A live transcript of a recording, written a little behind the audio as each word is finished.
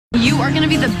You are going to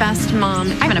be the best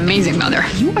mom. I'm an amazing mother.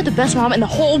 You are the best mom in the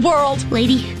whole world.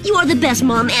 Lady, you are the best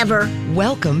mom ever.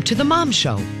 Welcome to The Mom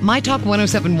Show, My Talk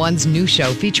 1071's new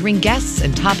show featuring guests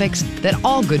and topics that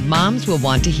all good moms will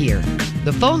want to hear.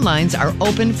 The phone lines are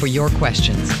open for your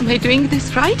questions. Am I doing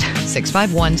this right?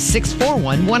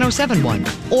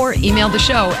 651-641-1071. Or email the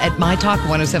show at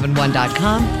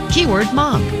mytalk1071.com, keyword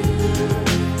mom.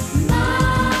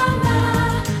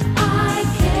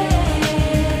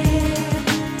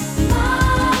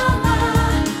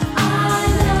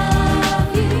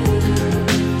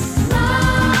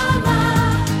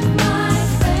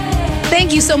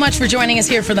 Thank you so much for joining us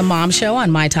here for the Mom Show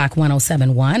on My Talk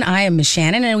 1071. I am Miss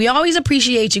Shannan, and we always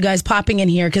appreciate you guys popping in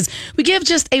here because we give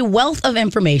just a wealth of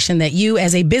information that you,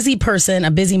 as a busy person,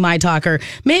 a busy My Talker,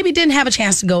 maybe didn't have a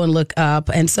chance to go and look up.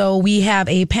 And so we have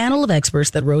a panel of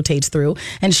experts that rotates through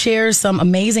and shares some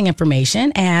amazing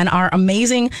information. And our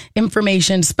amazing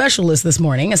information specialist this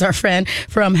morning is our friend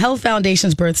from Health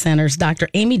Foundation's Birth Centers, Dr.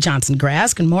 Amy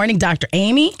Johnson-Grass. Good morning, Dr.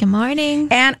 Amy. Good morning.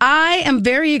 And I am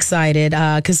very excited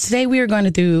because today we are going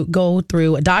to go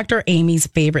through Dr. Amy's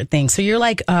favorite things. So you're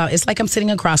like, it's like I'm sitting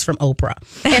across from Oprah.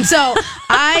 And so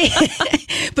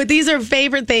but these are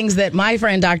favorite things that my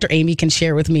friend Dr. Amy can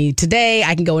share with me today.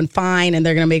 I can go and find, and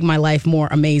they're going to make my life more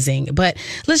amazing. But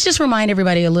let's just remind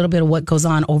everybody a little bit of what goes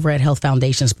on over at Health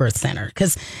Foundation's Birth Center,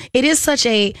 because it is such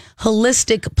a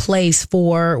holistic place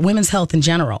for women's health in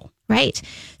general. Right.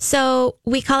 So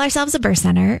we call ourselves a birth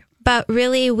center, but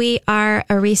really we are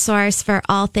a resource for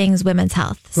all things women's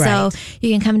health. Right. So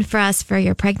you can come for us for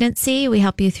your pregnancy. We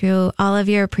help you through all of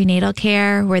your prenatal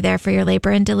care. We're there for your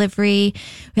labor and delivery.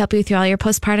 We help you through all your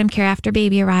postpartum care after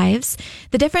baby arrives.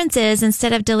 The difference is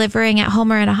instead of delivering at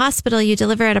home or in a hospital, you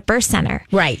deliver at a birth center.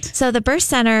 Right. So the birth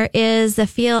center is the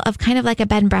feel of kind of like a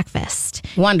bed and breakfast.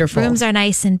 Wonderful. Rooms are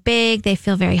nice and big. They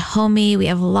feel very homey. We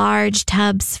have large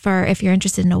tubs for if you're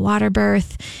interested in a water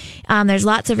birth. There's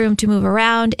lots of room to move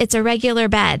around. It's a regular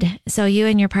bed, so you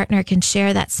and your partner can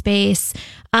share that space.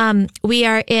 We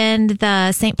are in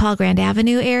the St. Paul Grand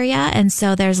Avenue area, and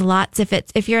so there's lots.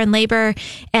 If you're in labor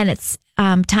and it's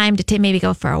time to maybe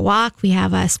go for a walk, we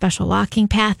have a special walking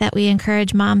path that we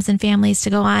encourage moms and families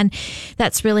to go on.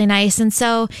 That's really nice. And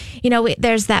so,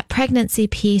 there's that pregnancy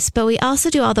piece, but we also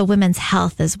do all the women's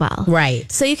health as well.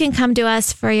 Right. So you can come to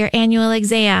us for your annual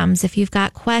exams if you've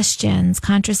got questions,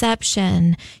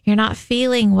 contraception, you're not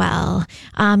feeling well,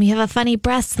 you have a funny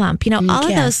breast lump, all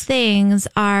of those things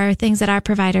are things that our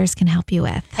providers can help you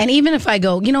with. And even if I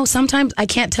go, sometimes I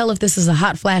can't tell if this is a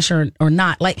hot flash or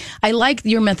not. Like, I like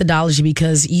your methodology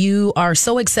because you are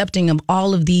so accepting of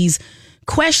all of these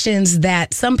questions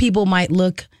that some people might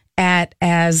look at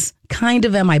as kind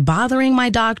of, am I bothering my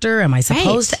doctor? Am I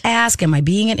supposed to ask? Am I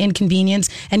being an inconvenience?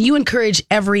 And you encourage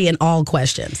every and all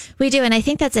questions. We do. And I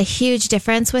think that's a huge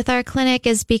difference with our clinic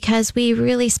is because we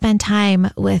really spend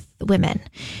time with women,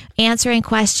 answering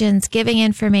questions, giving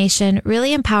information,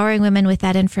 really empowering women with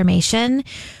that information.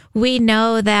 We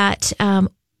know that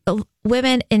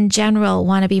women in general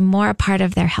want to be more a part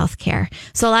of their health care.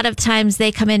 So a lot of times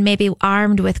they come in maybe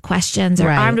armed with questions or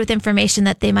armed with information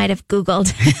that they might have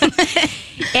Googled.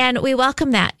 And we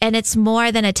welcome that. And it's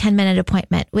more than a 10-minute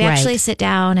appointment. We actually sit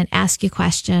down and ask you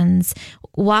questions,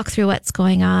 walk through what's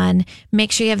going on,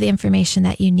 make sure you have the information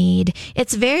that you need.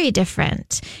 It's very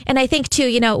different. And I think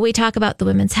too, we talk about the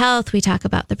women's health, we talk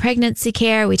about the pregnancy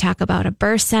care, we talk about a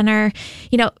birth center.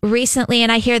 Recently,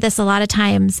 and I hear this a lot of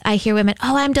times, I hear women,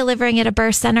 oh, I'm delivering at a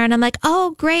birth center. And I'm like,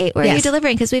 oh, great. Where are you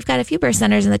delivering? Because we've got a few birth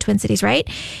centers in the Twin Cities, right?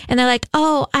 And they're like,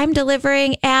 oh, I'm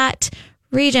delivering at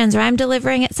Regions or I'm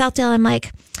delivering at Southdale. I'm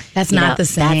like, that's not the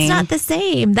same. That's not the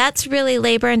same. That's really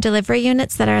labor and delivery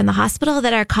units that are in the hospital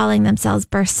that are calling themselves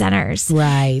birth centers.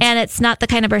 Right. And it's not the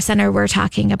kind of birth center we're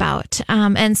talking about.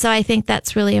 And so I think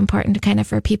that's really important kind of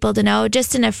for people to know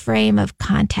just in a frame of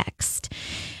context.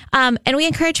 And we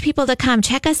encourage people to come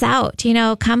check us out,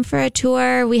 come for a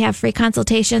tour. We have free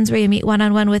consultations where you meet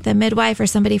one-on-one with a midwife or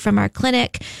somebody from our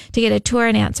clinic to get a tour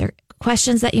and answer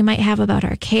questions that you might have about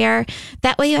our care.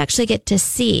 That way you actually get to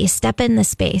step in the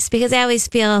space, because I always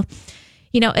feel,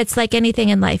 it's like anything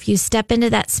in life. You step into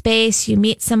that space, you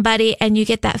meet somebody, and you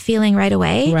get that feeling right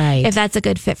away. Right. If that's a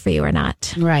good fit for you or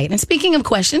not. Right. And speaking of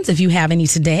questions, if you have any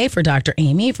today for Dr.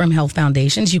 Amy from Health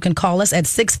Foundations, you can call us at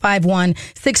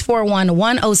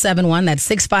 651-641-1071. That's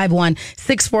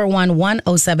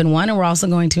 651-641-1071. And we're also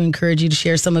going to encourage you to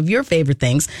share some of your favorite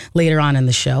things later on in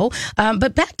the show.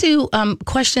 But back to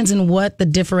questions and what the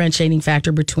differentiating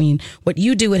factor between what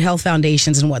you do at Health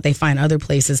Foundations and what they find other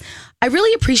places. I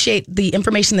really appreciate the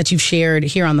information that you've shared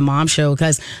here on the Mom Show,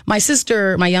 because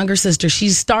my younger sister,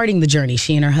 she's starting the journey.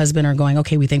 She and her husband are going,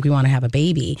 okay, we think we want to have a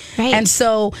baby. Right. And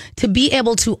so to be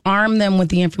able to arm them with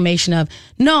the information of,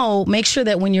 no, make sure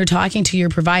that when you're talking to your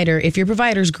provider, if your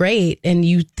provider's great and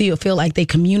you feel like they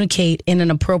communicate in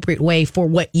an appropriate way for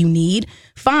what you need,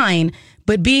 fine.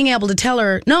 But being able to tell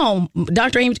her, no,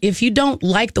 Dr. Amy, if you don't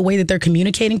like the way that they're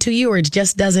communicating to you, or it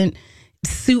just doesn't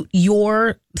suit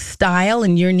your style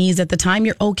and your needs at the time,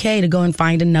 you're okay to go and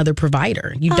find another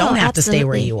provider. You don't have to stay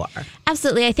where you are.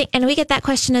 Absolutely. I think, and we get that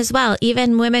question as well.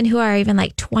 Even women who are even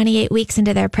like 28 weeks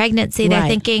into their pregnancy, they're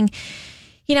thinking,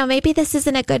 maybe this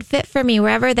isn't a good fit for me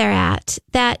wherever they're at.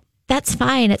 That's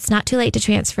fine. It's not too late to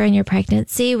transfer in your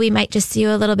pregnancy. We might just see you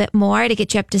a little bit more to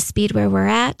get you up to speed where we're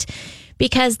at,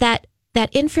 because that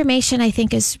information, I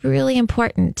think, is really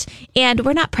important. And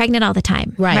we're not pregnant all the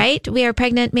time, right? We are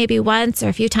pregnant maybe once or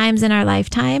a few times in our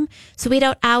lifetime. So we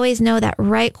don't always know that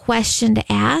right question to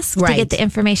ask to get the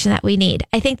information that we need.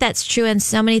 I think that's true in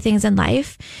so many things in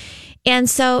life. And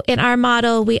so in our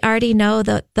model, we already know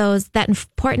that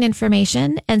important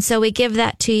information. And so we give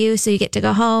that to you. So you get to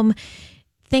go home,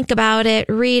 think about it,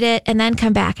 read it, and then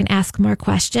come back and ask more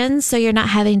questions. So you're not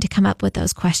having to come up with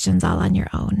those questions all on your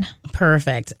own.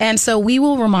 Perfect. And so we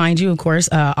will remind you, of course,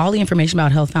 all the information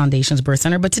about Health Foundation's Birth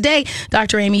Center. But today,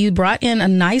 Dr. Amy, you brought in a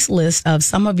nice list of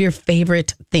some of your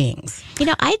favorite things.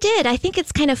 I did. I think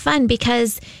it's kind of fun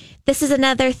because this is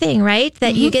another thing, right?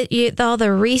 That you get all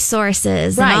the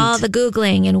resources and all the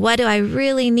Googling and what do I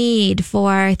really need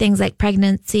for things like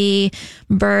pregnancy,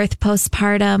 birth,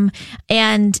 postpartum.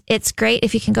 And it's great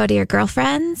if you can go to your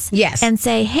girlfriends and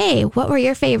say, hey, what were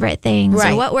your favorite things?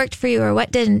 Or what worked for you or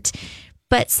what didn't?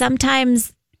 But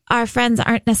sometimes our friends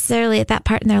aren't necessarily at that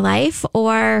part in their life,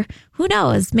 or who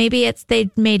knows, maybe they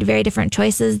made very different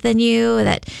choices than you.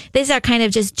 That these are kind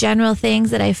of just general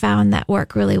things that I found that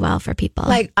work really well for people.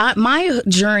 Like my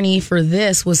journey for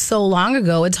this was so long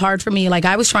ago. It's hard for me. Like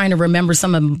I was trying to remember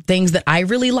some of the things that I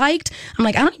really liked. I'm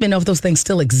like, I don't even know if those things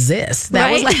still exist.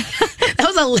 That was like, that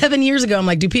was 11 years ago. I'm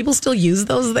like, do people still use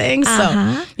those things?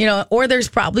 So, or there's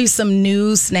probably some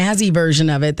new snazzy version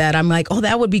of it that I'm like, oh,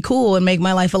 that would be cool and make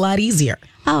my life a lot easier.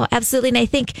 Oh, absolutely. And I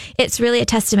think it's really a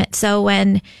testament. So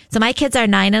my kids are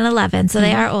 9 and 11, so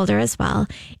they are older as well.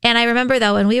 And I remember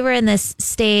though, when we were in this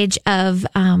stage of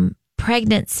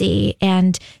pregnancy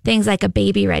and things like a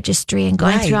baby registry and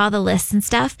going through all the lists and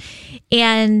stuff.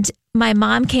 And my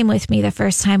mom came with me the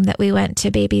first time that we went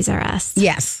to Babies R Us.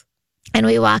 Yes. And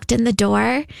we walked in the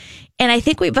door and I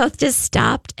think we both just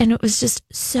stopped and it was just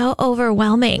so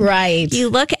overwhelming. Right. You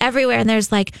look everywhere and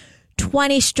there's like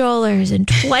 20 strollers and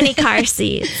 20 car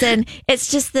seats. And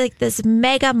it's just like this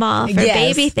mega mall for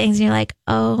baby things. And you're like,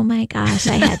 oh my gosh,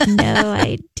 I had no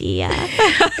idea.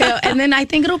 And then I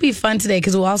think it'll be fun today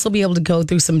because we'll also be able to go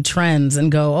through some trends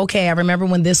and go, okay, I remember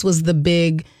when this was the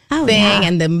big thing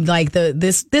and then like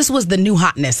this was the new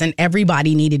hotness and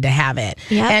everybody needed to have it.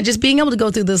 And just being able to go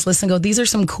through this list and go, these are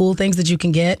some cool things that you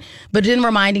can get, but then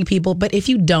reminding people, but if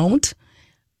you don't,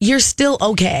 you're still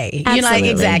okay. Absolutely.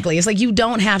 Exactly. It's like you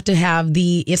don't have to have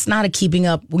it's not a keeping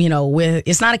up, with,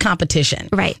 it's not a competition.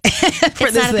 Right.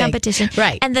 It's not a competition.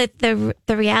 Right. And the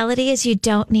reality is you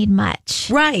don't need much.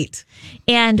 Right.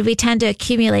 And we tend to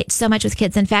accumulate so much with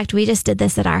kids. In fact, we just did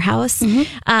this at our house.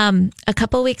 A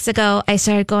couple weeks ago, I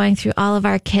started going through all of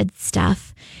our kids'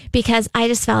 stuff because I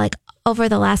just felt like over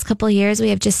the last couple of years, we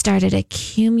have just started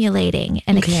accumulating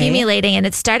and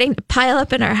it's starting to pile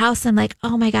up in our house. I'm like,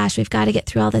 oh my gosh, we've got to get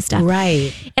through all this stuff.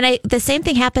 Right. And the same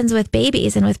thing happens with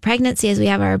babies and with pregnancy as we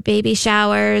have our baby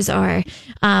showers or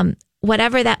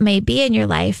whatever that may be in your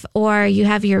life, or you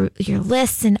have your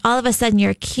lists and all of a sudden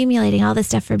you're accumulating all this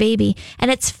stuff for baby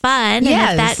and it's fun. Yes.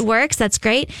 And if that works, that's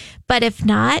great. But if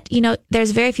not,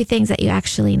 there's very few things that you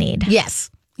actually need.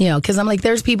 Yes. Because I'm like,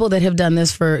 there's people that have done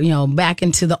this for, back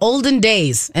into the olden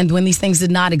days and when these things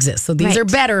did not exist. So these are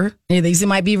better. These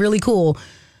might be really cool,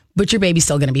 but your baby's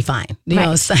still going to be fine.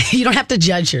 So you don't have to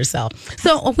judge yourself.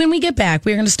 So when we get back,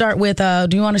 we're going to start with,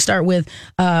 do you want to start with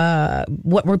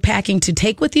what we're packing to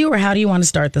take with you, or how do you want to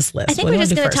start this list? I think we're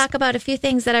just going to talk about a few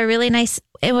things that are really nice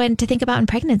to think about in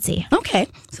pregnancy. Okay.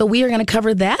 So we are going to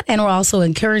cover that. And we're also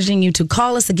encouraging you to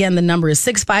call us again. The number is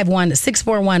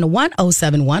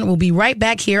 651-641-1071. We'll be right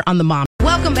back here on The Mom.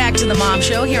 Welcome back to the Mom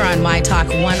Show here on My Talk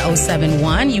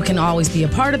 1071. You can always be a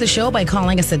part of the show by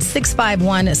calling us at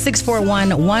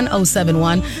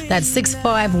 651-641-1071. That's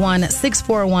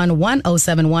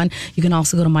 651-641-1071. You can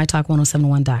also go to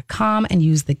mytalk1071.com and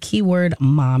use the keyword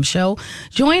Mom Show.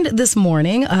 Joined this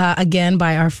morning again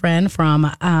by our friend from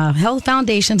Health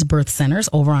Foundation's Birth Centers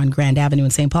over on Grand Avenue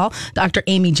in St. Paul, Dr.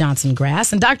 Amy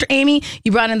Johnson-Grass. And Dr. Amy,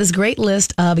 you brought in this great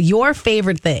list of your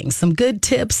favorite things, some good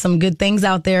tips, some good things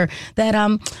out there that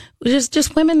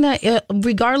just women that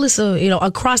regardless of,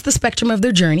 across the spectrum of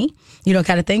their journey,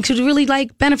 kind of thing, should really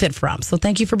benefit from. So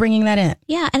thank you for bringing that in.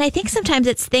 Yeah. And I think sometimes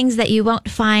it's things that you won't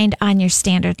find on your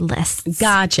standard lists.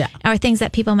 Gotcha. Or things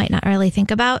that people might not really think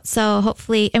about. So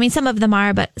hopefully, some of them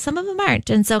are, but some of them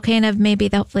aren't. And so kind of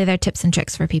hopefully they're tips and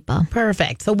tricks for people.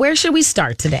 Perfect. So where should we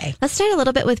start today? Let's start a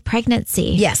little bit with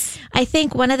pregnancy. Yes. I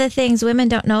think one of the things women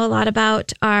don't know a lot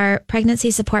about are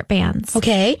pregnancy support bands.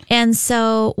 Okay. And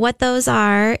so what those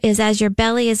are is as your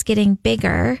belly is getting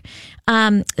bigger,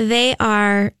 they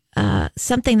are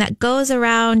something that goes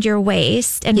around your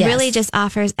waist and really just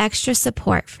offers extra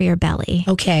support for your belly.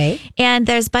 Okay. And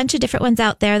there's a bunch of different ones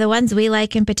out there. The ones we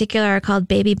like in particular are called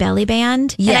Baby Belly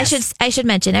Band. Yes. And I should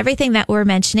mention everything that we're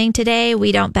mentioning today,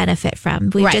 we don't benefit from.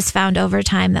 We've just found over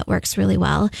time that works really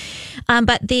well.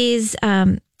 But these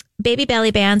Baby Belly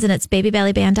Bands, and it's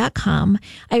babybellyband.com.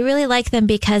 I really like them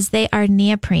because they are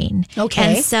neoprene.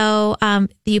 Okay. And so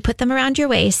you put them around your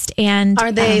waist, and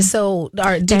are they do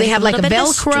they have like a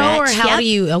Velcro or how do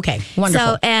you? Okay,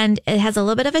 wonderful. So, and it has a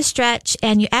little bit of a stretch,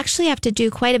 and you actually have to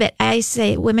do quite a bit. I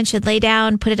say women should lay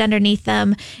down, put it underneath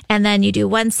them, and then you do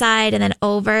one side and then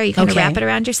over. You kind of wrap it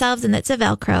around yourselves, and it's a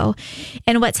Velcro.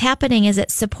 And what's happening is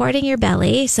it's supporting your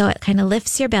belly, so it kind of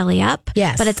lifts your belly up.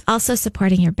 Yes. But it's also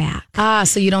supporting your back.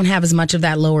 So you don't have as much of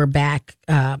that lower back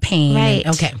pain. Right.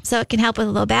 Okay. So it can help with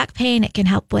low back pain. It can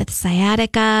help with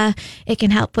sciatica. It can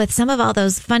help with some of all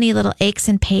those funny little aches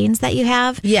and pains that you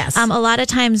have. Yes. A lot of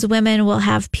times women will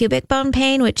have pubic bone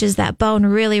pain, which is that bone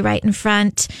really right in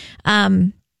front.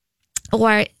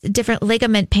 Or different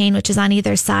ligament pain, which is on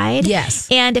either side. Yes.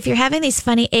 And if you're having these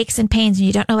funny aches and pains and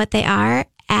you don't know what they are,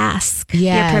 ask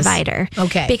your provider.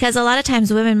 Okay. Because a lot of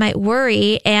times women might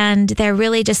worry and they're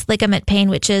really just ligament pain,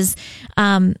 which is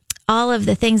all of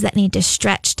the things that need to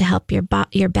stretch to help your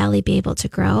belly be able to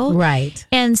grow. Right.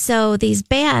 And so these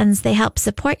bands, they help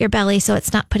support your belly so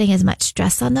it's not putting as much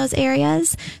stress on those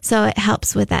areas. So it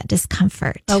helps with that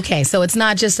discomfort. Okay. So it's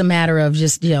not just a matter of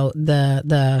just,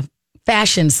 the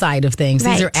fashion side of things.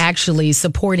 Right. These are actually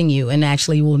supporting you and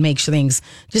actually will make things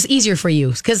just easier for you.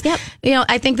 Because,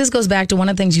 I think this goes back to one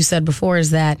of the things you said before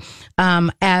is that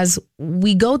as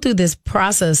we go through this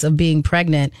process of being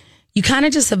pregnant, you kind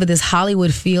of just have this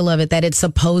Hollywood feel of it that it's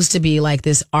supposed to be like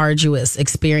this arduous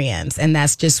experience. And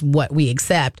that's just what we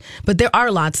accept. But there are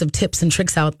lots of tips and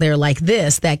tricks out there like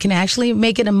this that can actually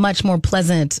make it a much more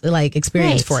pleasant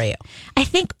experience for you. I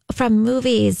think from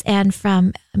movies and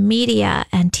from media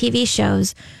and TV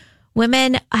shows,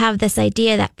 women have this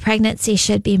idea that pregnancy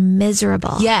should be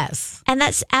miserable. Yes. And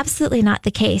that's absolutely not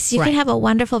the case. You can have a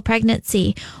wonderful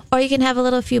pregnancy or you can have a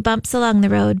little few bumps along the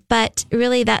road. But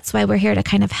really, that's why we're here to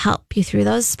kind of help you through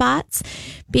those spots,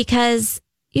 because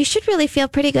you should really feel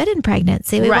pretty good in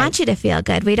pregnancy. We want you to feel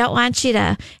good. We don't want you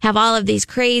to have all of these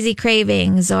crazy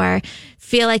cravings or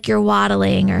feel like you're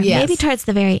waddling or maybe towards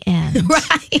the very end.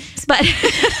 Right. But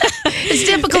it's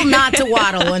difficult not to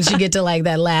waddle once you get to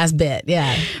that last bit.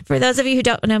 Yeah. For those of you who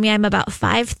don't know me, I'm about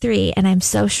 5'3" and I'm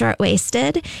so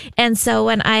short-waisted. And so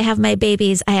when I have my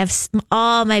babies, I have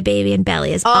all my baby and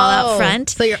belly is all out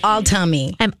front. So you're all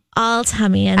tummy. I'm all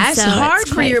tummy. And that's so hard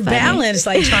for your funny. balance,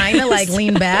 trying to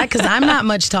lean back, because I'm not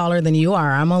much taller than you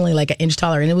are. I'm only an inch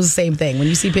taller. And it was the same thing. When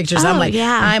you see pictures, I'm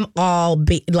I'm all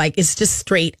it's just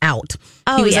straight out.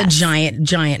 He was a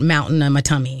giant mountain on my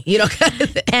tummy, kind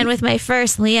of thing. And with my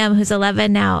first, Liam, who's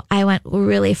 11 now, I went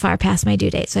really far past my due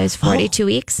date. So I was 42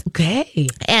 weeks. Okay.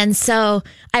 And so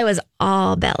I was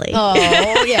all belly.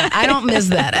 Oh, yeah. I don't miss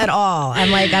that at all.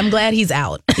 I'm glad he's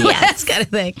out. Yes. That kind of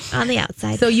thing. On the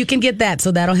outside. So you can get that.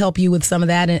 So that'll help you with some of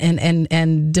that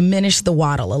and diminish the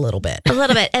waddle a little bit. A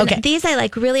little bit. And these I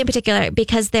like really in particular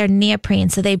because they're neoprene.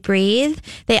 So they breathe.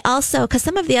 They also, because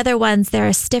some of the other ones, they're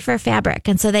a stiffer fabric.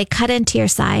 And so they cut into your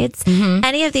sides. Mm-hmm.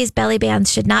 Any of these belly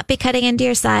bands should not be cutting into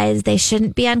your sides. They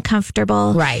shouldn't be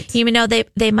uncomfortable. Right. Even though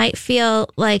they might feel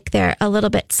like they're a little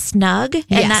bit snug.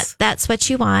 And that's what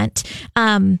you want.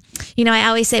 I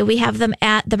always say we have them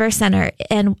at the birth center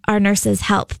and our nurses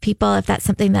help people if that's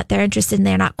something that they're interested in.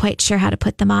 They're not quite sure how to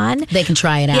put them on. They can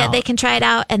try it out. Yeah, they can try it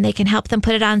out and they can help them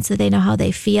put it on so they know how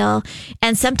they feel.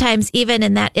 And sometimes even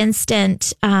in that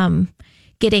instant,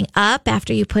 getting up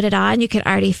after you put it on, you can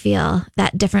already feel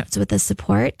that difference with the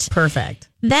support. Perfect.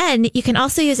 Then you can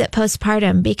also use it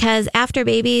postpartum, because after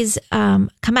babies come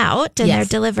out and they're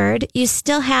delivered, you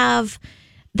still have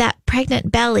that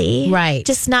pregnant belly, right?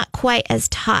 Just not quite as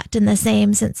taut and the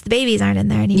same, since the babies aren't in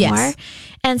there anymore. Yes.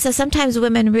 And so sometimes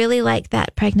women really like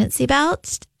that pregnancy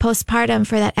belt postpartum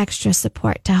for that extra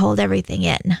support to hold everything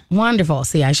in. Wonderful.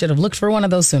 See, I should have looked for one of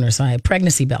those sooner. So I have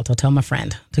pregnancy belt. I'll tell my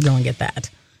friend to go and get that.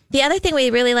 The other thing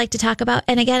we really like to talk about,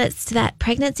 and again, it's that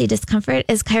pregnancy discomfort,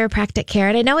 is chiropractic care.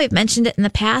 And I know we've mentioned it in the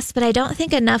past, but I don't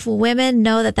think enough women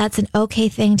know that that's an okay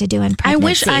thing to do in pregnancy. I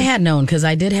wish I had known, because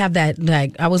I did have that.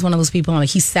 Like, I was one of those people, like,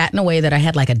 he sat in a way that I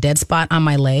had like a dead spot on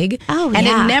my leg. Oh, and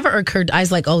it never occurred. I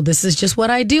was like, oh, this is just what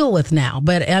I deal with now.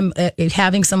 But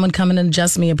having someone come in and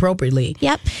adjust me appropriately.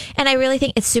 Yep. And I really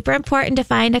think it's super important to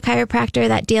find a chiropractor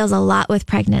that deals a lot with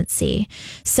pregnancy.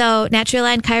 So Natural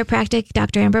Line Chiropractic,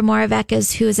 Dr. Amber Moravec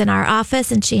is who's in our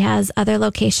office, and she has other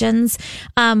locations.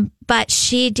 But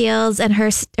she deals, and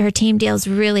her team deals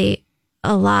really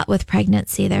a lot with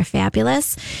pregnancy. They're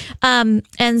fabulous. And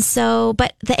so,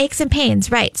 but the aches and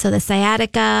pains, right? So the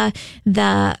sciatica,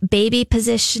 the baby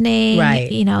positioning,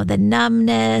 right? You know, the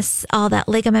numbness, all that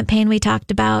ligament pain we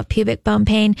talked about, pubic bone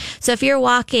pain. So if you're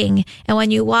walking, and when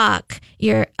you walk,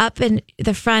 you're up in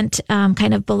the front,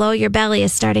 kind of below your belly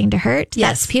is starting to hurt.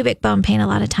 Yes. That's pubic bone pain a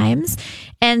lot of times.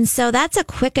 And so that's a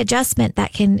quick adjustment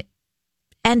that can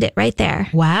end it right there.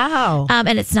 Wow.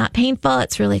 And it's not painful.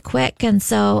 It's really quick. And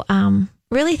so,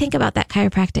 really think about that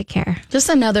chiropractic care. Just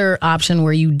another option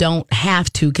where you don't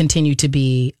have to continue to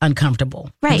be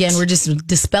uncomfortable. Right. Again, we're just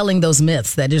dispelling those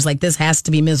myths that there's like, this has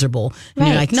to be miserable. And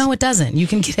you're like, no, it doesnof You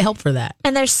can get help for that.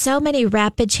 And there's so many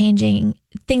rapid changing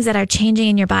things that are changing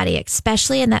in your body,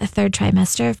 especially in that third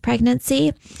trimester of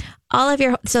pregnancy. All of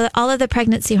the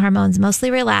pregnancy hormones, mostly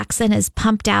relaxin, is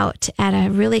pumped out at a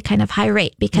really kind of high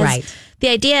rate, because the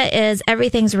idea is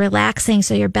everything's relaxing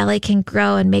so your belly can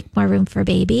grow and make more room for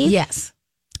baby. Yes.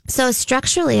 So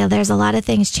structurally, there's a lot of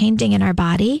things changing in our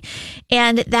body,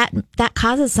 and that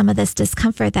causes some of this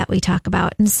discomfort that we talk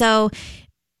about. And so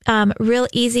real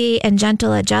easy and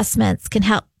gentle adjustments can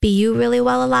help you really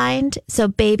well aligned, so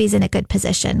baby's in a good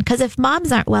position. Because if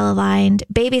moms aren't well aligned,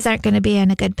 babies aren't going to be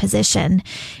in a good position.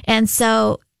 And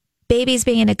so babies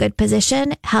being in a good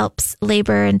position helps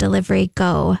labor and delivery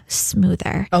go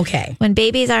smoother. Okay. When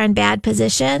babies are in bad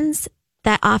positions,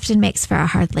 that often makes for a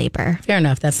hard labor. Fair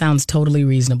enough. That sounds totally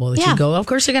reasonable that you go. Of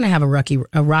course, you're going to have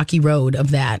a rocky road of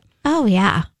that. Oh,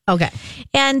 yeah. Okay.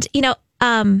 And, you know,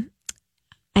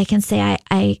 I can say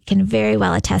I can very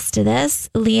well attest to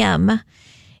this. Liam,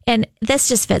 and this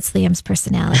just fits Liam's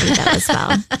personality though as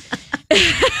well.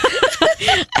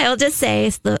 I'll just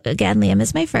say, again, Liam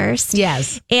is my first.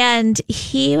 Yes. And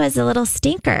he was a little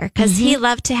stinker because he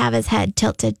loved to have his head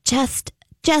tilted just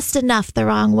enough the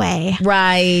wrong way.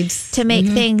 Right. To make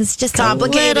things just a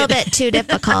little bit too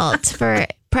difficult for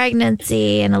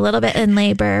pregnancy and a little bit in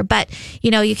labor. But,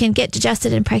 you know, you can get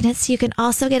adjusted in pregnancy. You can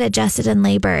also get adjusted in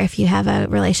labor if you have a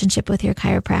relationship with your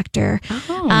chiropractor.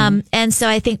 Oh. And so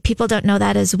I think people don't know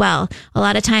that as well. A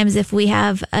lot of times if we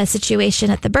have a situation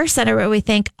at the birth center where we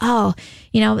think, oh,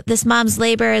 you know, this mom's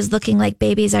labor is looking like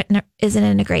babies isn't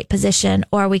in a great position,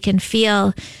 or we can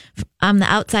feel on the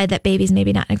outside that baby's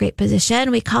maybe not in a great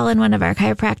position, we call in one of our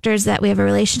chiropractors that we have a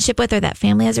relationship with or that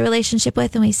family has a relationship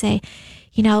with, and we say,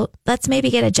 you know, let's maybe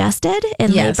get adjusted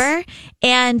in labor,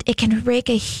 and it can make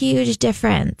a huge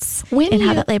difference in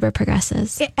how that labor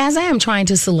progresses. As I am trying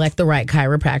to select the right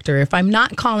chiropractor, if I'm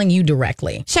not calling you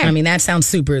directly, sure. I mean, that sounds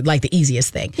super like the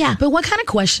easiest thing. Yeah. But what kind of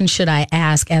questions should I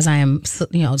ask as I am,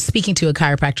 you know, speaking to a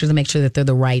chiropractor to make sure that they're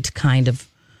the right kind of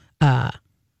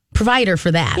provider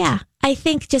for that? Yeah. I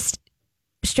think just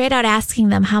straight out asking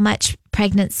them how much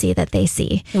pregnancy that they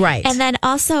see. Right. And then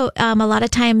also a lot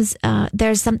of times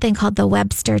there's something called the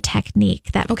Webster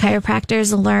technique that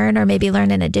chiropractors learn or maybe learn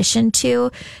in addition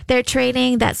to their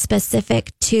training that's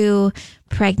specific to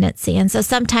pregnancy. And so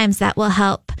sometimes that will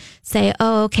help say,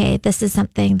 oh, okay, this is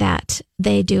something that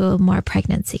they do more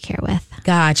pregnancy care with.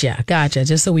 Gotcha.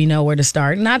 Just so we know where to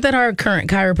start. Not that our current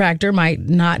chiropractor might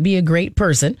not be a great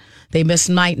person. They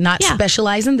might not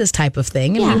specialize in this type of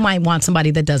thing. And we might want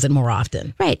somebody that does it more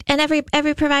often. Right. And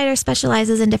every provider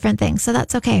specializes in different things. So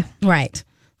that's okay. Right.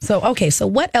 So, okay. So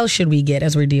what else should we get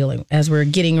as we're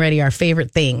getting ready our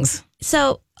favorite things?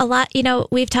 So a lot, you know,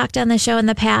 we've talked on the show in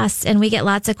the past and we get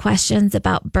lots of questions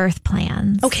about birth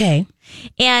plans. Okay.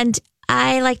 And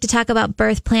I like to talk about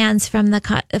birth plans from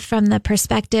the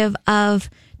perspective of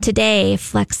today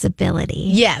flexibility.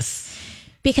 Yes.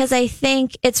 Because I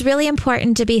think it's really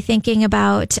important to be thinking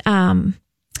about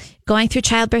going through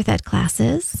childbirth ed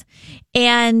classes,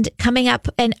 and coming up.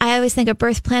 And I always think a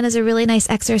birth plan is a really nice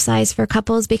exercise for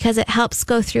couples because it helps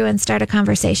go through and start a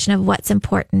conversation of what's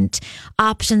important,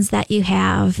 options that you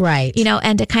have, right?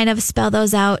 And to kind of spell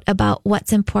those out about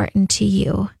what's important to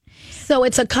you. So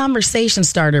it's a conversation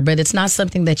starter, but it's not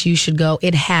something that you should go.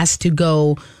 It has to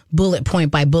go bullet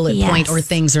point by bullet point, or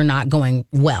things are not going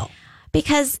well.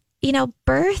 Because,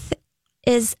 birth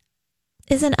is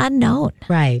an unknown.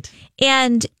 Right.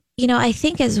 And, I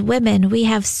think as women, we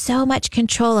have so much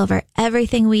control over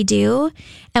everything we do,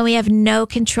 and we have no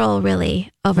control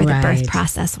really over the birth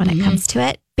process when it comes to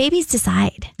it. Babies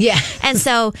decide. Yeah. And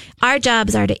so our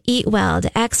jobs are to eat well,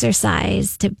 to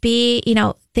exercise, to be,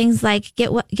 things like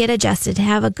get adjusted, to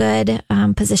have a good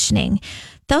positioning.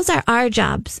 Those are our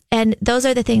jobs. And those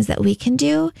are the things that we can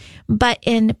do. But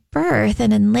in birth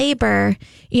and in labor,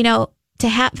 to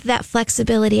have that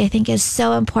flexibility, I think is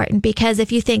so important, because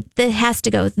if you think that has to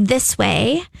go this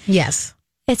way. Yes.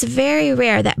 It's very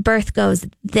rare that birth goes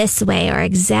this way or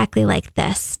exactly like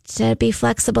this. To be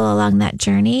flexible along that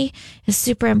journey is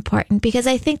super important, because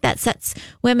I think that sets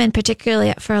women particularly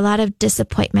up for a lot of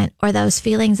disappointment or those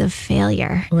feelings of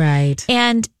failure. Right.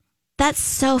 And that's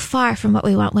so far from what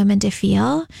we want women to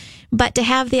feel. But to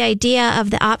have the idea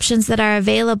of the options that are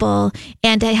available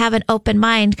and to have an open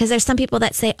mind, because there's some people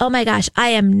that say, oh my gosh, I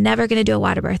am never going to do a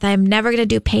water birth. I am never going to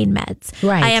do pain meds.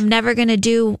 Right. I am never going to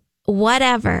do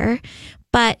whatever.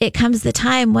 But it comes the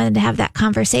time when to have that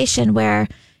conversation where,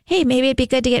 hey, maybe it'd be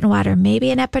good to get in water. Maybe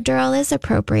an epidural is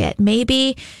appropriate.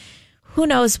 Maybe who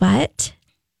knows what.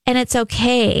 And it's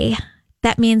okay.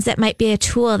 That means that might be a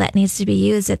tool that needs to be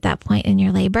used at that point in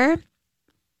your labor.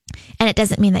 And it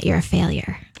doesn't mean that you're a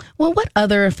failure. Well, what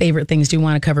other favorite things do you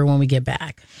want to cover when we get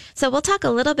back? So we'll talk a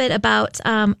little bit about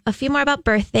a few more about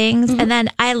birth things. And then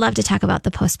I love to talk about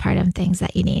the postpartum things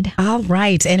that you need. All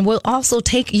right. And we'll also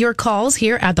take your calls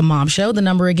here at the Mom Show. The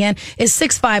number again is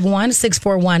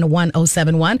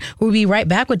 651-641-1071. We'll be right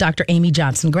back with Dr. Amy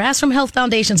Johnson-Grass from Health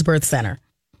Foundation's Birth Center.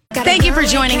 Thank you for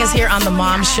joining us here on the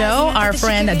Mom Show. Our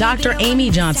friend Dr. Amy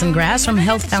Johnson-Grass from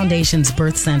Health Foundation's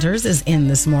Birth Centers is in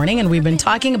this morning, and we've been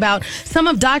talking about some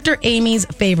of Dr. Amy's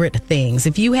favorite things.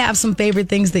 If you have some favorite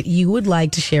things that you would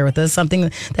like to share with us,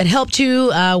 something that helped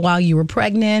you while you were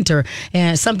pregnant, or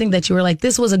something that you were like,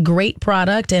 this was a great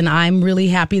product and I'm really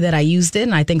happy that I used it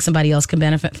and I think somebody else can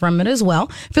benefit from it as well,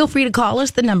 feel free to call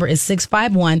us. The number is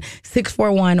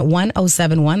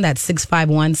 651-641-1071. That's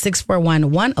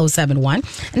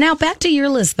 651-641-1071. Now back to your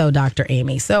list, though, Dr.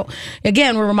 Amy. So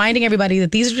again, we're reminding everybody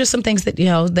that these are just some things that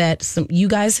that you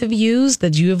guys have used,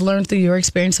 that you have learned through your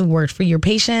experience of work for your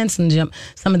patients and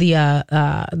some of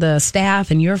the staff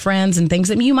and your friends, and things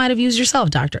that you might have used yourself,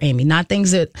 Dr. Amy. Not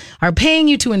things that are paying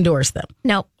you to endorse them.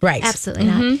 No, right? Absolutely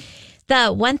not.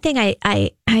 The one thing I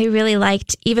really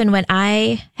liked, even when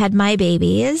I had my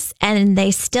babies, and they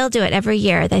still do it every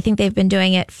year. I think they've been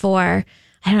doing it for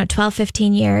 12,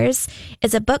 15 years.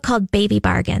 It's a book called Baby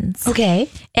Bargains. Okay.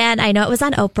 And I know it was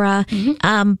on Oprah,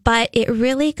 but it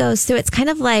really goes through, it's kind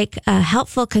of like a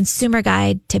helpful consumer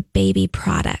guide to baby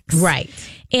products. Right.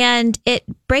 And it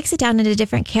breaks it down into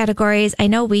different categories. I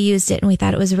know we used it and we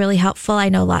thought it was really helpful. I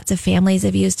know lots of families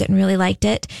have used it and really liked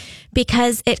it,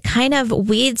 because it kind of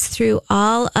weeds through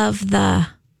all of the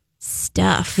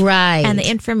stuff. Right. And the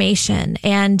information.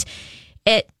 And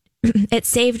it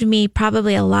saved me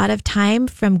probably a lot of time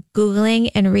from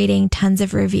Googling and reading tons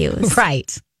of reviews.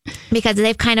 Right. Because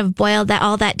they've kind of boiled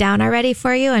all that down already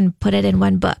for you and put it in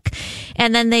one book.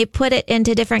 And then they put it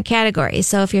into different categories.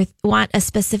 So if you want a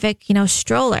specific,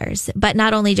 strollers, but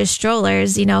not only just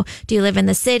strollers, do you live in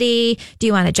the city? Do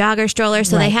you want a jogger stroller?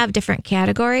 So they have different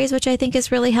categories, which I think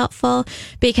is really helpful,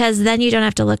 because then you don't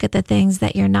have to look at the things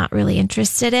that you're not really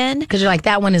interested in. Because you're like,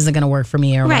 that one isn't going to work for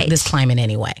me or this climate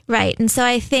anyway. Right. And so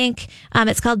I think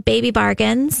it's called Baby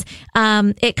Bargains.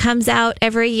 It comes out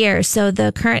every year. So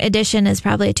the current edition is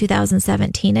probably a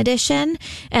 2017 edition.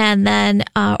 And then,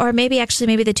 or maybe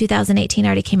the 2018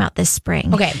 already came out this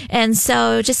spring. Okay. And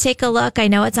so just take a look. I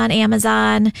know it's on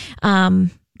Amazon.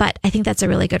 But I think that's a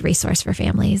really good resource for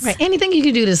families. Right. Anything you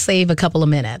can do to save a couple of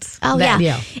minutes. Oh,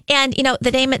 yeah. And,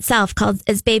 the name itself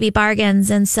is Baby Bargains.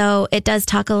 And so it does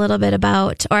talk a little bit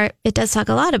about, or it does talk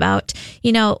a lot about,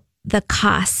 the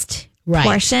cost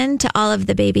portion to all of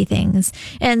the baby things.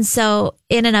 And so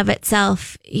in and of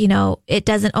itself, it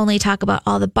doesn't only talk about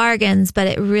all the bargains, but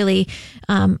it really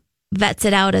vets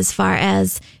it out as far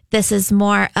as this is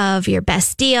more of your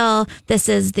best deal. This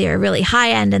is their really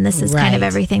high end, and this is kind of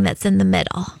everything that's in the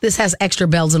middle. This has extra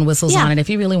bells and whistles on it if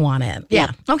you really want it.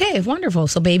 Yeah. Okay, wonderful.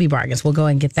 So baby bargains, we'll go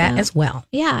and get that as well.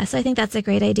 Yeah, so I think that's a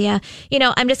great idea.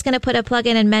 I'm just going to put a plug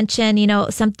in and mention,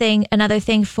 another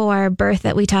thing for birth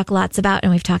that we talk lots about,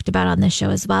 and we've talked about on this show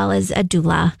as well, is a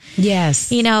doula.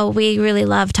 Yes. We really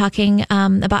love talking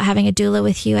about having a doula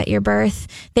with you at your birth.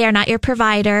 They are not your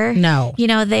provider. No.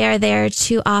 They are there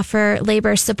to offer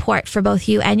labor support for both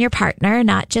you and your partner,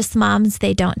 not just moms.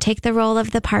 They don't take the role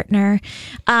of the partner.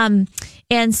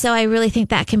 And so I really think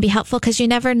that can be helpful because you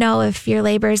never know if your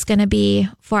labor is going to be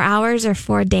 4 hours or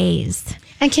 4 days.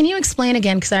 And can you explain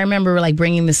again? Because I remember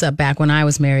bringing this up back when I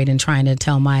was married and trying to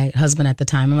tell my husband at the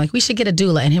time, I'm like, we should get a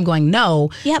doula. And him going, no.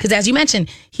 Because as you mentioned,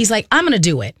 he's like, I'm going to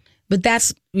do it. But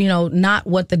that's, not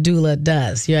what the doula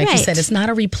does. Like you said, it's not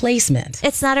a replacement.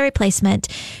 It's not a replacement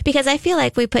because I feel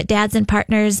like we put dads and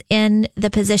partners in the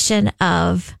position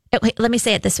of, wait, let me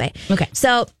say it this way. Okay.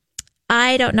 So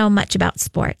I don't know much about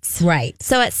sports. Right.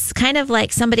 So it's kind of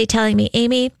like somebody telling me,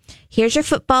 Amy, here's your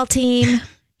football team.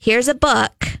 Here's a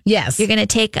book. Yes. You're going to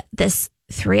take this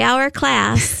 3-hour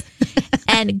class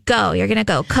and go. You're going to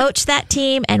go coach that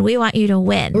team and we want you to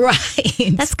win.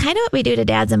 Right. That's kind of what we do to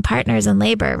dads and partners in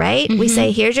labor, right? Mm-hmm. We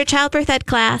say, here's your childbirth ed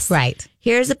class. Right.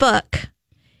 Here's a book.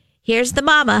 Here's the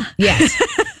mama. Yes.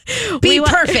 Be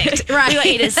perfect. Right. We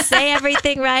want you to say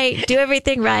everything right, do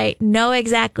everything right, know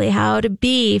exactly how to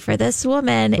be for this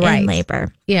woman in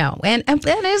labor. Yeah. And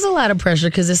there's a lot of pressure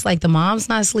because it's like the mom's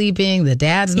not sleeping, the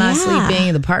dad's not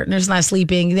sleeping, the partner's not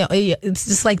sleeping. It's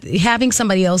just like having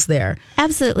somebody else there.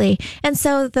 Absolutely. And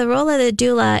so the role of the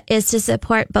doula is to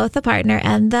support both the partner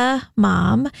and the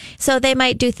mom. So they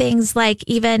might do things like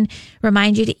even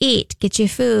remind you to eat, get you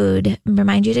food,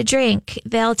 remind you to drink.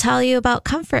 They'll tell you about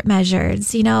comfort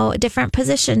measures, different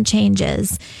position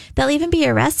changes. They'll even be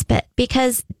a respite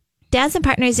because dads and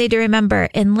partners need to remember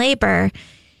in labor,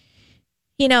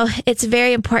 it's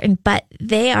very important, but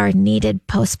they are needed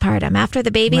postpartum. After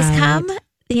the babies come,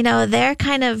 they're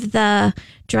kind of the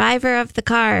driver of the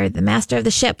car, the master of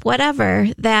the ship, whatever,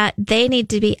 that they need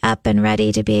to be up and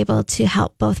ready to be able to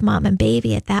help both mom and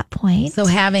baby at that point. So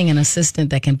having an assistant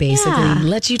that can basically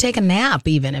let you take a nap,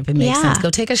 even if it makes sense, go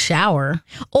take a shower.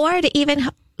 Or to even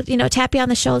tap you on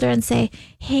the shoulder and say,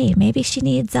 hey, maybe she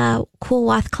needs a cool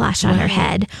washcloth on her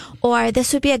head, or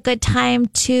this would be a good time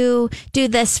to do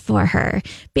this for her.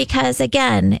 Because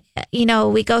again,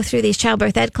 we go through these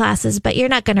childbirth ed classes, but you're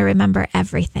not going to remember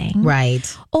everything.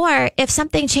 Right. Or if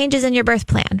something changes in your birth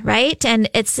plan, right? And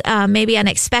it's maybe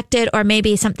unexpected, or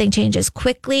maybe something changes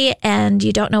quickly and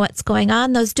you don't know what's going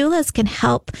on, those doulas can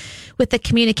help with the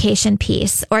communication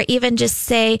piece, or even just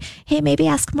say, hey, maybe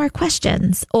ask more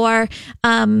questions, or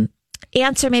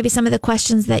answer maybe some of the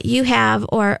questions that you have,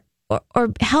 or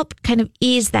help kind of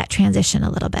ease that transition a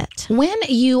little bit. When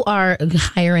you are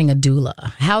hiring a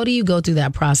doula, how do you go through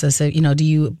that process? Do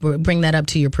you bring that up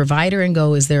to your provider and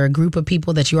go, is there a group of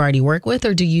people that you already work with,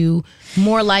 or do you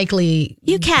more likely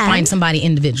find somebody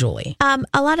individually?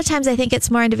 A lot of times I think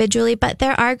it's more individually, but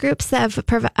there are groups that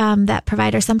that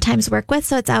providers sometimes work with,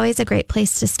 so it's always a great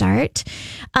place to start.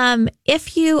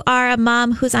 If you are a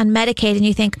mom who's on Medicaid and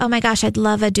you think, oh my gosh, I'd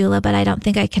love a doula, but I don't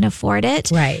think I can afford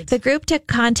it. Right. The group to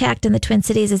contact in the Twin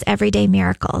Cities is Everyday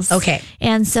Miracles. Okay.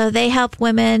 And so they help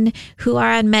women who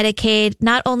are on Medicaid,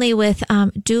 not only with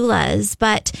doulas,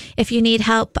 but if you need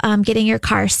help getting your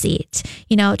car seat,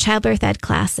 childbirth ed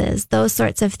classes, those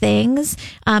sorts of things.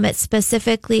 It's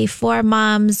specifically for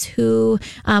moms who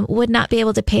would not be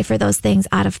able to pay for those things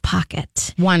out of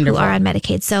pocket. Wonderful. Who are on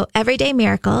Medicaid. So Everyday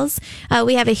Miracles.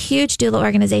 We have a huge doula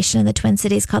organization in the Twin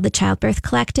Cities called the Childbirth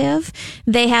Collective.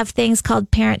 They have things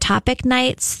called parent topic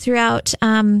nights throughout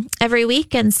every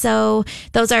week. And so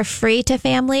those are free to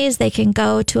families. They can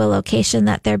go to a location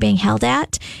that they're being held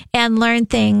at and learn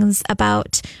things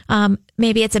about,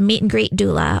 maybe it's a meet and greet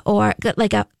doula, or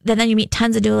then you meet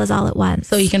tons of doulas all at once.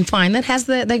 So you can find that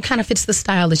kind of fits the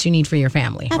style that you need for your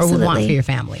family. Absolutely. Or would want for your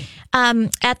family.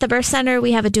 At the birth center,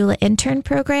 we have a doula intern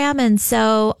program. And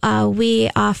so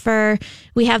we have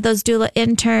those doula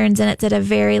interns, and it's at a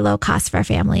very low cost for our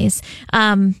families.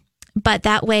 But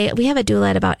that way, we have a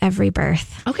doula at about every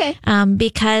birth. Okay.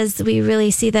 Because we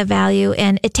really see the value,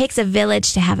 and it takes a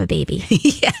village to have a baby.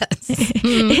 Yes.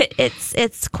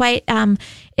 It's quite,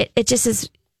 it just is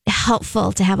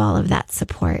helpful to have all of that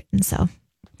support. And so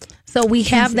we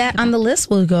have that on the list.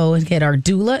 We'll go and get our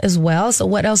doula as well. So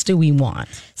what else do we want?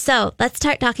 So let's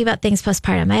start talking about things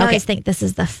postpartum. I always think this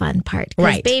is the fun part.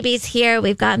 Right. Baby's here.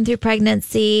 We've gotten through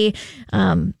pregnancy.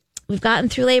 We've gotten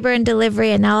through labor and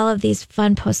delivery, and now all of these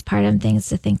fun postpartum things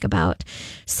to think about.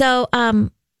 So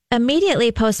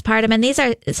immediately postpartum, and these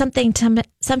are something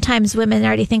sometimes women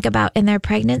already think about in their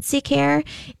pregnancy care,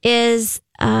 is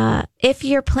if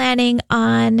you're planning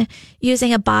on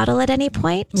using a bottle at any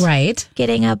point, right,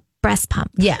 getting a breast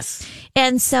pump. Yes.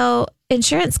 And so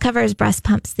insurance covers breast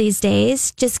pumps these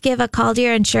days. Just give a call to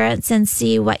your insurance and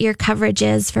see what your coverage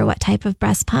is for what type of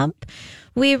breast pump.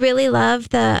 We really love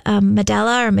the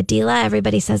Medela.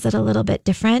 Everybody says it a little bit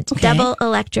different. Okay. Double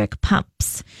electric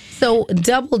pumps. So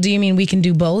double, do you mean we can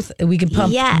do both? We can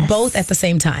pump both at the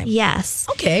same time? Yes.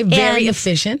 Okay. Very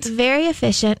efficient. Very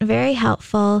efficient. Very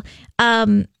helpful.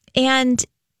 And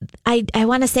I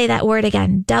want to say that word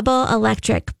again, double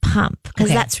electric pump, because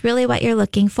that's really what you're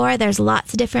looking for. There's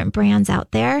lots of different brands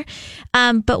out there.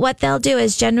 But what they'll do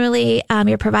is generally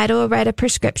your provider will write a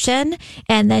prescription,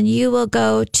 and then you will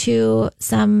go to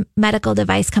some medical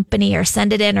device company or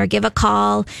send it in or give a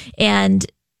call, and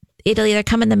it'll either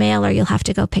come in the mail or you'll have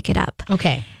to go pick it up.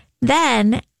 Okay.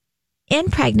 Then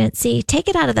in pregnancy, take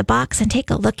it out of the box and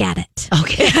take a look at it.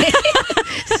 Okay.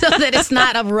 So that it's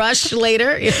not a rush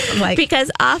later.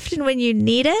 Because often when you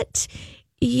need it,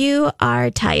 you are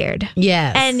tired.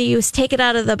 Yes. And you take it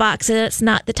out of the box and it's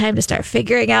not the time to start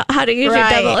figuring out how to use your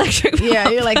double electric pump. Yeah,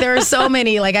 you're like, there are so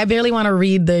many. Like, I barely want to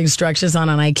read the instructions on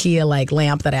an IKEA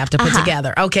lamp that I have to put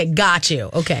together. Okay, got you.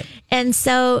 Okay. And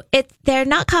so they're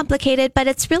not complicated, but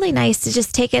it's really nice to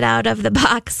just take it out of the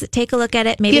box, take a look at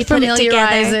it, maybe put it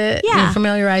together. Yeah.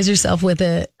 Familiarize yourself with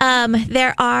it.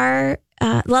 There are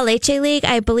La Leche League,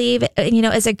 I believe,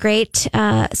 is a great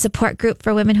support group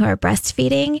for women who are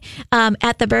breastfeeding.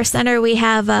 At the birth center, we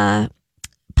have a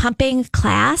pumping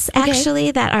class, actually,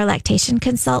 that our lactation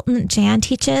consultant, Jan,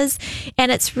 teaches.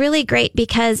 And it's really great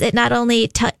because it not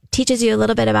only teaches you a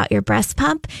little bit about your breast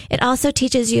pump, it also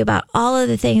teaches you about all of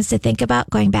the things to think about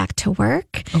going back to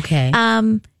work. Okay.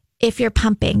 If you're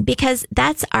pumping, because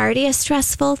that's already a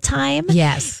stressful time.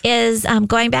 Yes. Is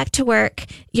going back to work,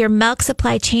 your milk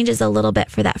supply changes a little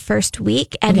bit for that first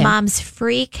week, and moms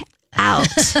freak out.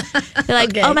 They're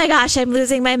like, oh my gosh, I'm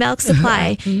losing my milk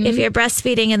supply. If you're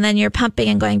breastfeeding and then you're pumping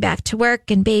and going back to work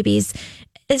and babies,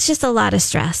 it's just a lot of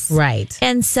stress. Right.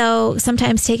 And so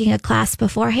sometimes taking a class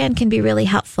beforehand can be really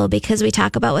helpful because we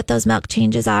talk about what those milk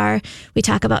changes are. We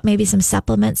talk about maybe some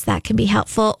supplements that can be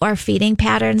helpful or feeding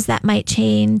patterns that might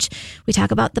change. We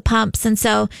talk about the pumps. And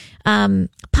so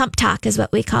Pump Talk is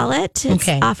what we call it. It's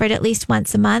offered at least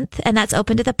once a month, and that's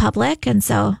open to the public. And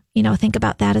so, think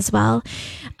about that as well.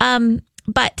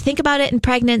 But think about it in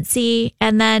pregnancy,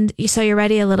 and then so you're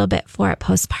ready a little bit for it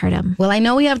postpartum. Well, I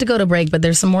know we have to go to break, but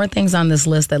there's some more things on this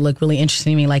list that look really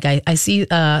interesting to me. Like I see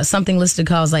something listed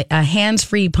called like a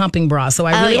hands-free pumping bra. So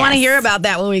I really want to hear about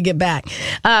that when we get back.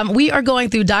 We are going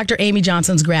through Dr. Amy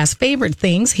Johnson's favorite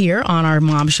things here on our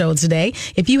Mom Show today.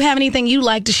 If you have anything you'd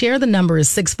like to share, the number is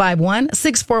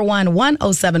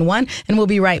 651-641-1071, and we'll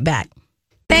be right back.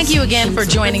 Thank you again for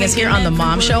joining us here on the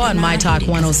Mom Show on My Talk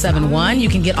 1071. You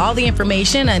can get all the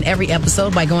information on every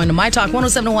episode by going to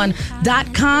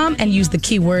mytalk1071.com and use the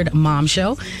keyword Mom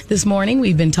Show. This morning,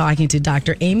 we've been talking to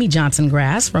Dr. Amy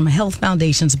Johnson-Grass from Health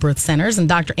Foundation's Birth Centers. And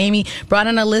Dr. Amy brought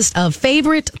in a list of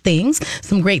favorite things,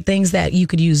 some great things that you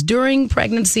could use during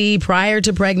pregnancy, prior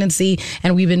to pregnancy.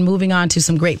 And we've been moving on to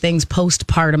some great things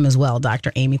postpartum as well,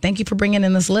 Dr. Amy. Thank you for bringing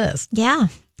in this list. Yeah.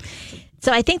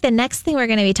 So I think the next thing we're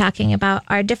going to be talking about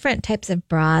are different types of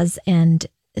bras and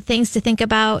things to think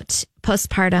about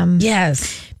postpartum.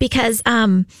 Yes. Because,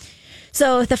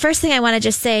 so the first thing I want to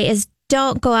just say is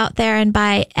don't go out there and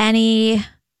buy any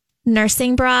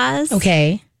nursing bras.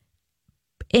 Okay.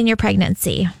 In your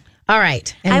pregnancy. All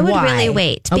right. And I would why? really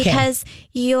wait because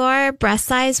your breast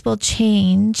size will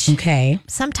change. Okay.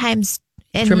 Sometimes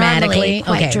and dramatically,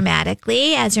 quite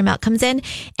dramatically as your milk comes in.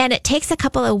 And it takes a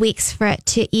couple of weeks for it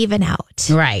to even out.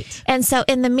 Right. And so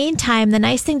in the meantime, the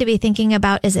nice thing to be thinking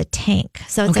about is a tank.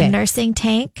 So it's a nursing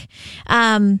tank.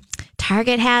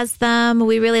 Target has them.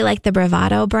 We really like the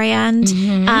Bravado brand.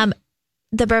 Mm-hmm.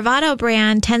 The Bravado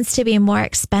brand tends to be more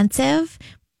expensive,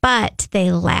 but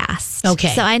they last. Okay.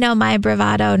 So I know my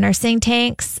Bravado nursing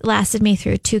tanks lasted me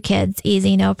through 2 kids,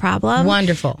 easy, no problem.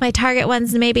 Wonderful. My Target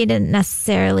ones maybe didn't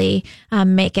necessarily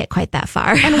make it quite that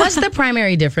far. And what's the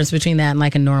primary difference between that and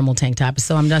like a normal tank top?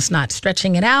 So I'm just not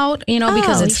stretching it out,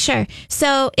 because it's... Sure.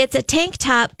 So it's a tank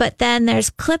top, but then there's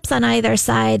clips on either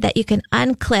side that you can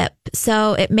unclip.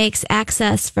 So it makes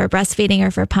access for breastfeeding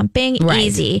or for pumping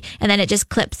easy. And then it just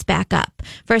clips back up.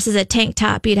 Versus a tank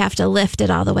top, you'd have to lift it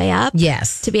all the way up.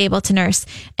 Yes. To be able to nurse.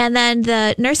 And then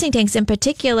the nursing tanks in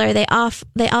particular, they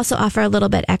also offer a little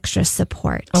bit extra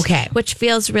support. Okay. Which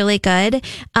feels really good.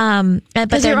 But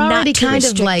they're already not too kind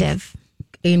restrictive. of like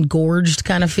engorged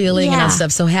kind of feeling and all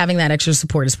stuff. So having that extra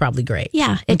support is probably great.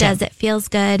 Yeah, it does. It feels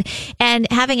good. And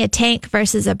having a tank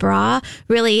versus a bra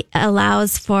really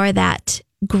allows for that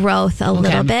growth a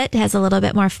little bit, has a little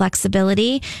bit more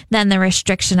flexibility than the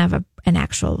restriction of an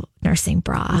actual nursing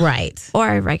bra. Right. Or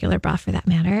a regular bra for that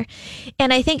matter.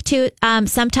 And I think too,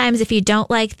 sometimes if you don't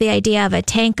like the idea of a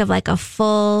tank of like a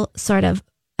full sort of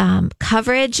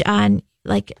coverage on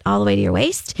like all the way to your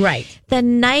waist. Right. The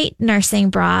night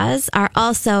nursing bras are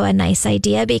also a nice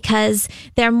idea because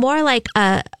they're more like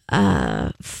a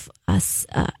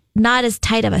not as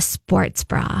tight of a sports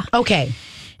bra. Okay.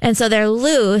 And so they're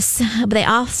loose, but they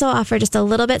also offer just a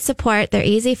little bit support. They're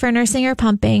easy for nursing or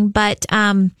pumping, but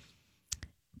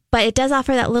it does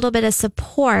offer that little bit of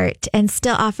support and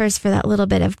still offers for that little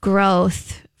bit of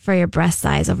growth for your breast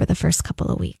size over the first couple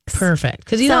of weeks. Perfect.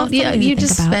 Because you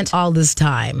just spent all this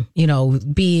time,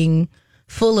 being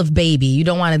full of baby. You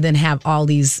don't want to then have all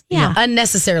these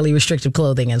unnecessarily restrictive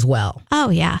clothing as well. Oh,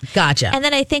 yeah. Gotcha. And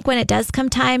then I think when it does come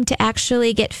time to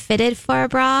actually get fitted for a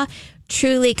bra,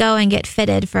 truly go and get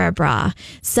fitted for a bra.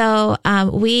 So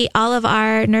all of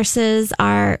our nurses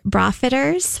are bra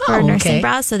fitters for nursing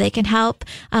bras, so they can help.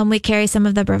 We carry some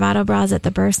of the Bravado bras at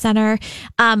the birth center.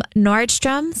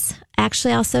 Nordstrom's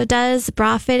actually also does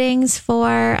bra fittings for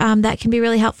that can be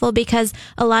really helpful because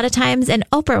a lot of times, and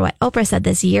Oprah said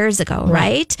this years ago,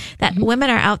 right? That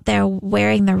women are out there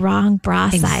wearing the wrong bra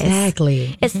size.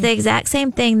 Exactly. It's the exact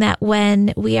same thing that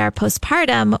when we are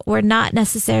postpartum, we're not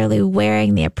necessarily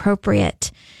wearing the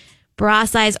appropriate bra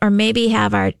size, or maybe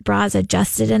have our bras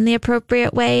adjusted in the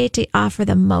appropriate way to offer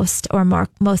the most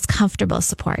comfortable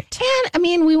support. And I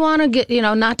mean, we want to get,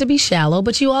 not to be shallow,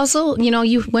 but you also,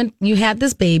 you had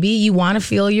this baby, you want to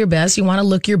feel your best, you want to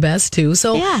look your best too.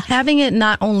 So having it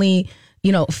not only,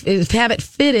 have it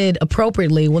fitted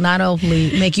appropriately will not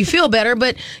only make you feel better,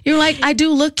 but you're like, I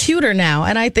do look cuter now.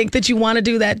 And I think that you want to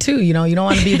do that too. You don't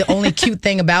want to be the only cute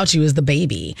thing about you is the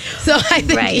baby. So I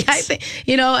think,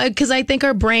 because I think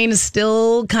our brain is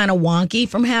still kind of wonky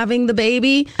from having the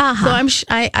baby. So I'm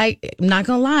not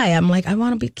going to lie. I'm like, I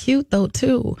want to be cute though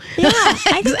too. Yeah,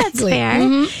 I think that's fair.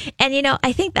 Mm-hmm. And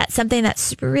I think that's something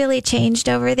that's really changed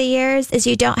over the years is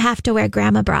you don't have to wear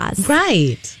grandma bras.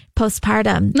 Right.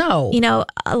 Postpartum. No.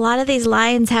 A lot of these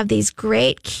lines have these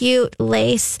great, cute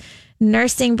lace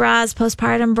nursing bras,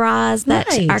 postpartum bras that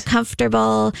are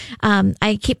comfortable.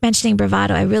 I keep mentioning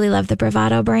Bravado. I really love the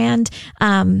Bravado brand.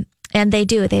 And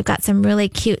they've got some really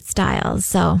cute styles.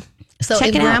 So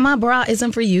if grandma bra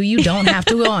isn't for you, you don't have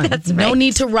to go on. No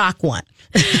need to rock one.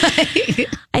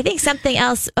 I think something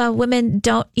else women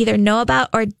don't either know about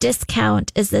or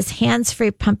discount is this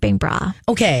hands-free pumping bra.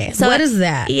 Okay, so what is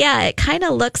that? Yeah, it kind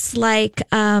of looks like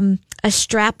a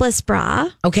strapless bra.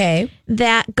 Okay.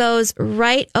 That goes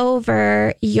right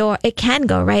over it can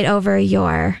go right over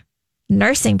your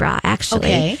nursing bra, actually.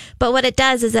 Okay. But what it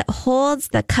does is it holds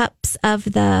the cups of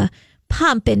the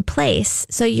pump in place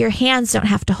so your hands don't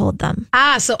have to hold them.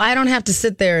 So I don't have to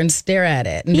sit there and stare at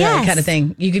it and that kind of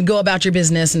thing. You can go about your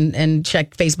business and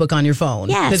check Facebook on your phone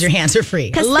because your hands are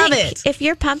free. I love it. If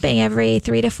you're pumping every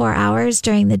 3 to 4 hours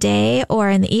during the day or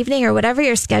in the evening or whatever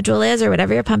your schedule is or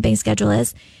whatever your pumping schedule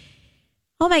is,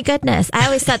 oh my goodness. I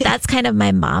always thought that's kind of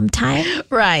my mom time.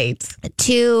 Right.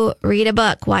 To read a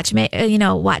book, watch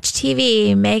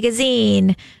TV,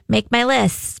 magazine, make my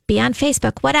lists, be on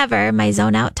Facebook, whatever, my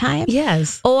zone out time.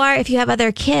 Yes. Or if you have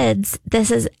other kids,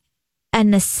 this is a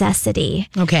necessity.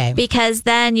 Okay. Because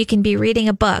then you can be reading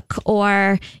a book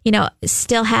or,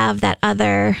 still have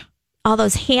all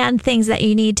those hand things that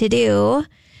you need to do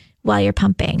while you're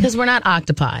pumping. Because we're not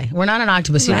octopi. We're not an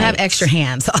octopus. You don't have extra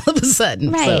hands all of a sudden.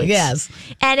 Right. So, yes.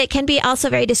 And it can be also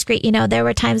very discreet. There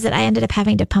were times that I ended up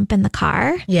having to pump in the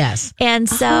car. Yes. And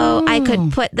so I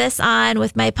could put this on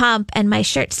with my pump and my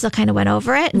shirt still kind of went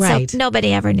over it. And so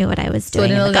nobody ever knew what I was doing.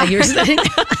 So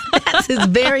that's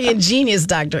very ingenious,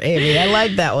 Dr. Amy. I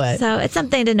like that one. So it's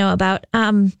something to know about.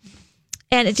 And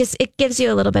it gives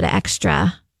you a little bit of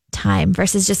extra time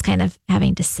versus just kind of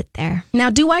having to sit there. Now,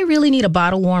 do I really need a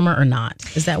bottle warmer or not?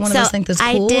 Is that one of those things that's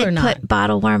cool or not? I did put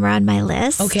bottle warmer on my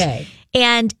list. Okay.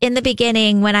 And in the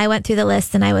beginning, when I went through the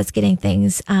list and I was getting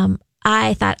things,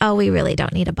 I thought, we really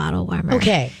don't need a bottle warmer.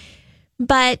 Okay.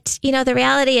 But, the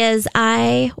reality is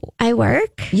I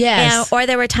work. Yes. Or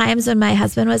there were times when my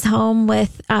husband was home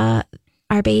with our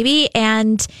baby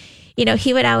and,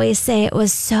 he would always say it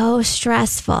was so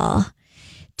stressful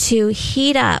to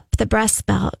heat up the breast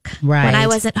milk when I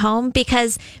wasn't home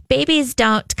because babies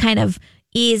don't kind of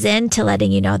ease into letting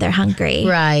you know they're hungry.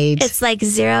 Right. It's like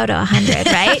 0 to 100,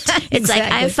 right? It's like,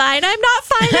 I'm fine, I'm not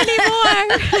fine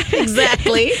anymore.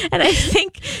 Exactly. And I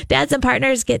think dads and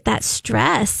partners get that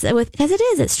stress because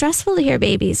it's stressful to hear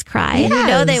babies cry. Yes. And you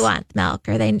know they want milk,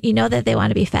 or you know that they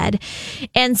want to be fed.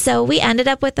 And so we ended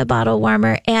up with the bottle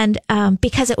warmer, and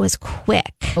because it was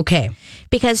quick. Okay.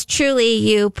 Because truly,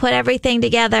 you put everything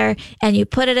together and you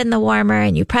put it in the warmer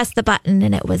and you press the button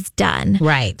and it was done.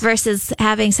 Right. Versus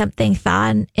having something thaw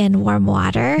in warm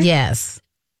water. Yes.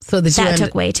 So that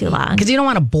took way too long. Because you don't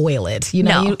want to boil it. You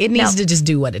know, it needs to just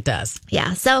do what it does.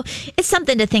 Yeah. So it's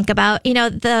something to think about. You know,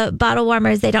 the bottle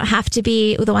warmers, they don't have to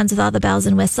be the ones with all the bells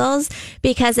and whistles,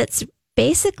 because it's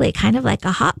basically kind of like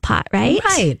a hot pot, right?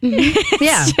 Right. Mm-hmm.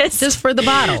 Yeah. just for the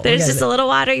bottle. There's just a little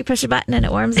water. You push a button and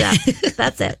it warms up.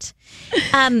 That's it.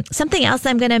 Something else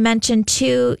I'm going to mention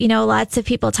too, you know, lots of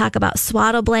people talk about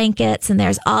swaddle blankets, and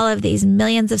there's all of these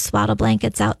millions of swaddle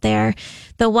blankets out there.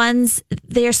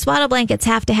 Their swaddle blankets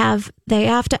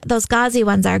those gauzy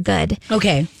ones are good.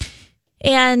 Okay.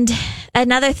 And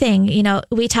another thing, you know,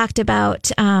 we talked about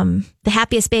the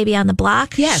Happiest Baby on the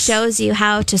Block. Yes. Shows you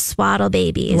how to swaddle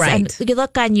babies. Right. And you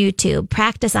look on YouTube,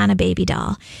 practice on a baby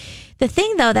doll. The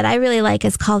thing, though, that I really like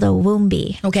is called a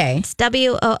Woombie. Okay. It's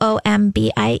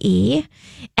WOOMBIE.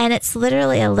 And it's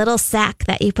literally a little sack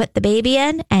that you put the baby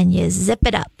in and you zip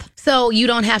it up. So you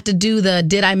don't have to do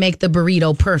did I make the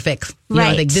burrito perfect? You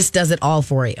know, like this does it all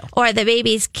for you. Or the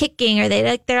baby's kicking, or they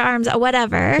like their arms, or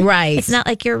whatever. Right. It's not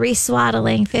like you're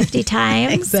re-swaddling 50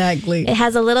 times. Exactly. It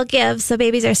has a little give, so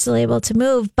babies are still able to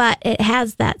move, but it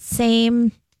has that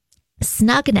same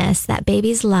snugness that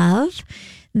babies love.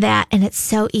 And it's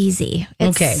so easy.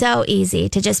 It's so easy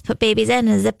to just put babies in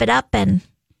and zip it up and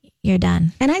you're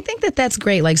done. And I think that's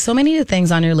great. Like so many of the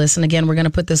things on your list. And again, we're going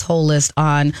to put this whole list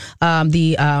on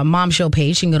the Mom Show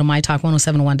page. You can go to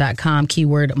mytalk1071.com,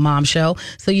 keyword Mom Show.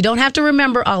 So you don't have to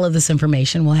remember all of this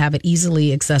information. We'll have it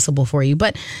easily accessible for you.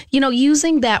 But, you know,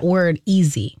 using that word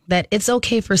easy, that it's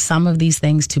okay for some of these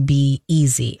things to be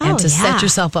easy and to set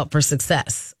yourself up for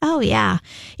success. Oh, yeah.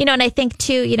 You know, and I think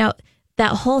too, you know,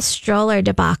 that whole stroller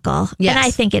debacle. Yes. And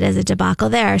I think it is a debacle.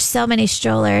 There are so many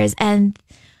strollers, and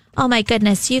oh my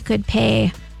goodness, you could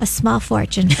pay a small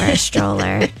fortune for a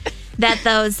stroller. That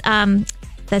those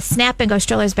the Snap and Go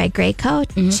strollers by Graco,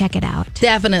 check it out.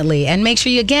 Definitely. And make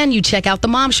sure you check out the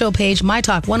Mom Show page,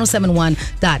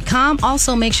 mytalk1071.com.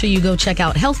 Also, make sure you go check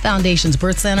out Health Foundation's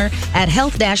Birth Center at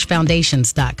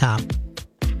health-foundations.com.